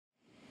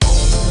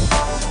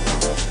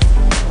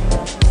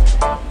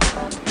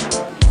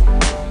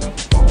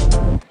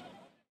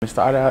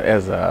started out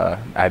as an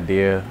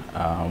idea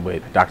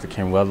with Dr.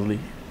 Kim Weatherly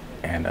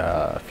and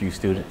a few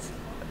students.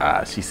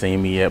 She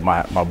seen me at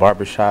my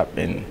barbershop,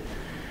 and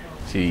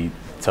she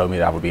told me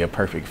that I would be a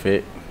perfect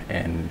fit.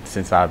 And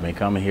since I've been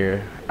coming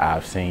here,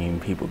 I've seen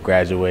people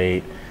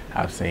graduate.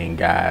 I've seen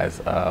guys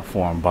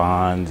form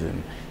bonds,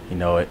 and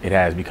it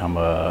has become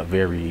a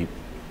very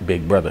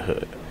big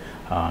brotherhood,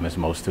 as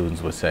most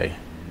students would say.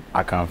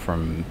 I come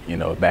from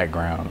a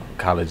background,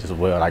 college as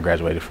well. I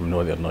graduated from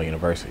Northern Illinois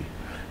University.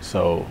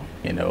 So,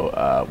 we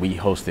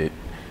hosted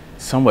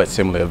somewhat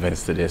similar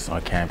events to this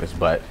on campus,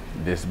 but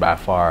this by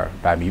far,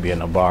 by me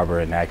being a barber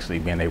and actually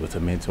being able to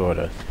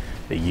mentor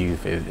the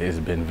youth, has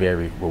been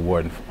very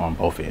rewarding on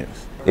both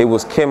ends. It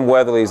was Kim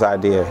Weatherly's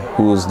idea,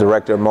 who's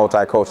Director of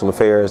Multicultural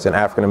Affairs and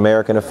African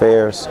American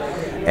Affairs,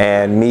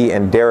 and me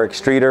and Derek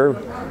Streeter.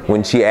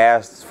 When she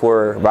asked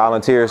for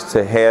volunteers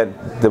to head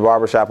the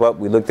barbershop up,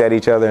 we looked at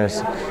each other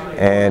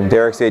and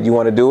Derek said, "You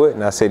want to do it?"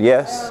 And I said,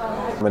 "Yes."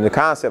 And the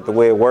concept, the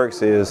way it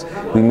works is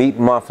we meet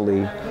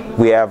monthly.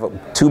 We have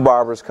 2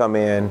 barbers come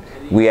in,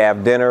 we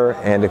have dinner,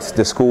 and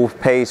the school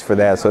pays for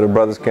that, so the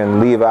brothers can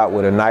leave out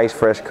with a nice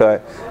fresh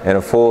cut and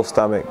a full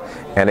stomach.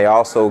 And they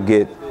also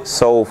get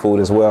soul food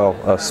as well,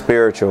 a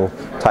spiritual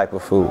type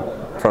of food,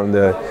 from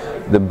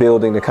the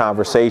building, the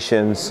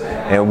conversations,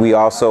 and we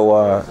also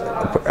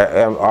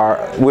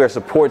we're a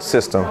support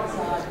system.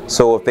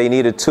 So if they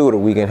need a tutor,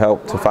 we can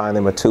help to find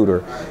them a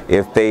tutor.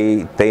 If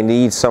they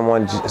need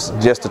someone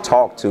just to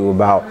talk to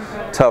about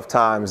tough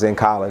times in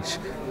college,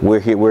 we're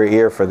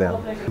here for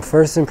them.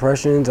 First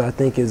impressions, I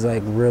think, is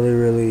like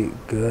really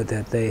good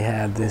that they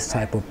have this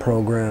type of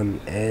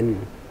program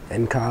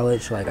in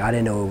college. Like, I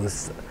didn't know it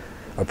was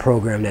a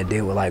program that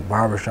dealt with like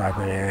barbershop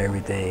and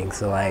everything.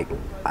 So like,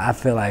 I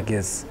feel like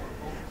it's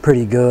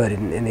pretty good,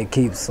 and it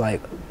keeps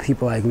like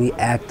people like me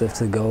active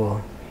to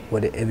go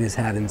with it if it's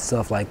having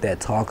stuff like that,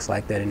 talks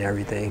like that and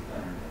everything.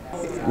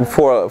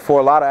 For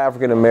a lot of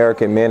African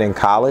American men in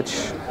college,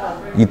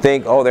 you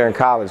think, oh, they're in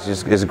college,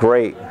 it's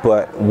great.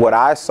 But what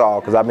I saw,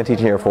 because I've been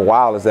teaching here for a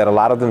while, is that a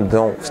lot of them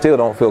still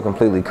don't feel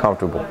completely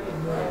comfortable.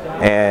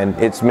 And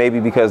it's maybe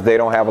because they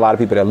don't have a lot of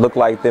people that look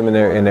like them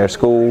in their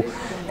school,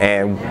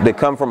 and they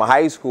come from a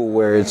high school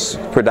where it's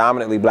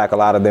predominantly black, a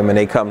lot of them, and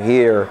they come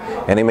here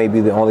and they may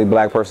be the only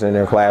black person in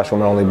their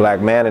classroom, the only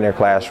black man in their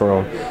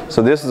classroom.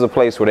 So this is a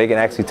place where they can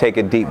actually take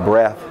a deep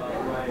breath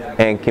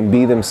and can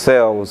be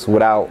themselves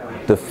without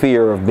the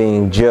fear of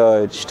being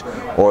judged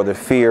or the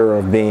fear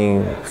of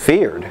being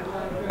feared.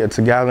 It's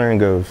a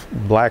gathering of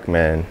black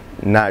men,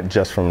 not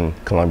just from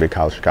Columbia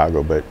College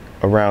Chicago, but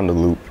around the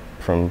loop,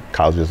 from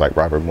colleges like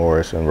Robert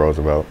Morris and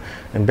Roosevelt.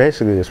 And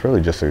basically it's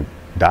really just a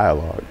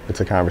dialogue. It's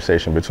a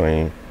conversation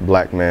between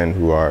black men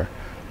who are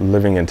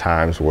living in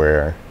times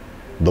where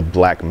the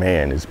black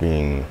man is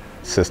being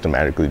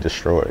systematically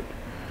destroyed.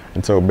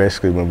 And so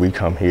basically when we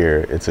come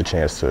here, it's a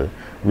chance to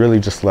really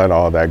just let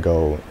all that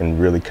go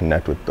and really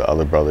connect with the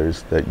other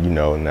brothers that you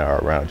know and that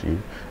are around you,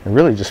 and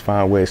really just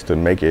find ways to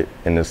make it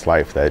in this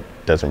life that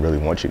doesn't really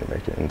want you to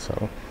make it. And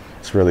so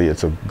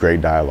it's a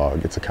great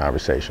dialogue, it's a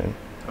conversation.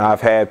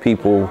 I've had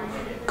people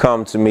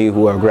come to me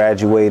who have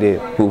graduated,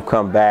 who've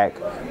come back,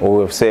 or who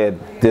have said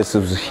this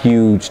was a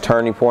huge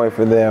turning point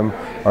for them,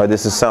 or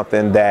this is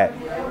something that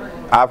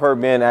I've heard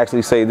men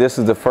actually say, this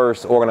is the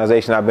first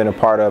organization I've been a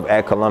part of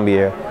at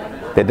Columbia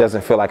that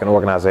doesn't feel like an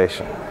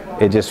organization.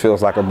 It just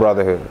feels like a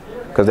brotherhood,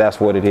 because that's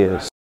what it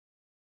is.